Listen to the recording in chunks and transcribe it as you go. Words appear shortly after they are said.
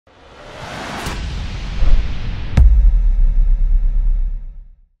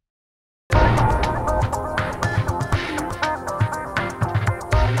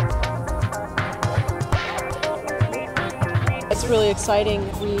exciting.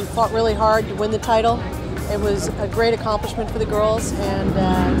 We fought really hard to win the title. It was a great accomplishment for the girls, and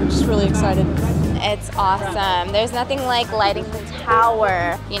we're just really excited. It's awesome. There's nothing like lighting the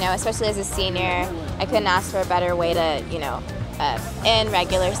tower, especially as a senior. I couldn't ask for a better way to, end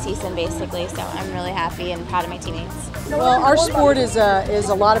regular season basically, so I'm really happy and proud of my teammates. Well, our sport is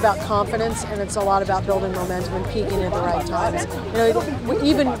a lot about confidence, and it's a lot about building momentum and peaking at the right times.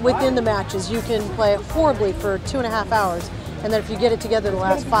 Even within the matches, you can play horribly for 2.5 hours, and then if you get it together the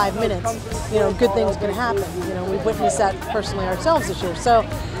last 5 minutes, good things can happen. We've witnessed that personally ourselves this year. So,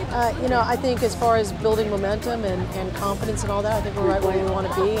 I think as far as building momentum and confidence and all that, I think we're right where we want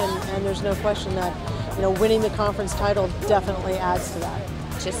to be, and there's no question that, winning the conference title definitely adds to that.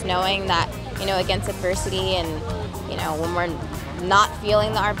 Just knowing that, against adversity and, when we're not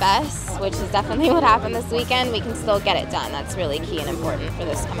feeling our best, which is definitely what happened this weekend, we can still get it done. That's really key and important for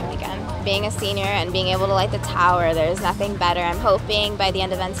this coming weekend. Being a senior and being able to light the tower, there's nothing better. I'm hoping by the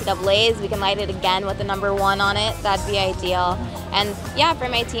end of NCAA's we can light it again with the #1 on it. That'd be ideal. And yeah, for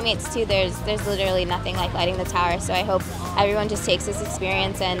my teammates too, there's literally nothing like lighting the tower. So I hope everyone just takes this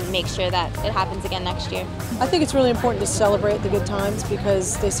experience and makes sure that it happens again next year. I think it's really important to celebrate the good times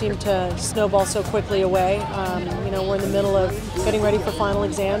because they seem to snowball so quickly away. We're in the middle of getting ready for final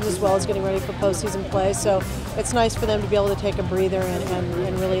exams as well as getting ready for postseason play. So it's nice for them to be able to take a breather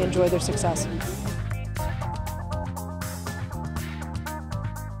and really enjoy their success.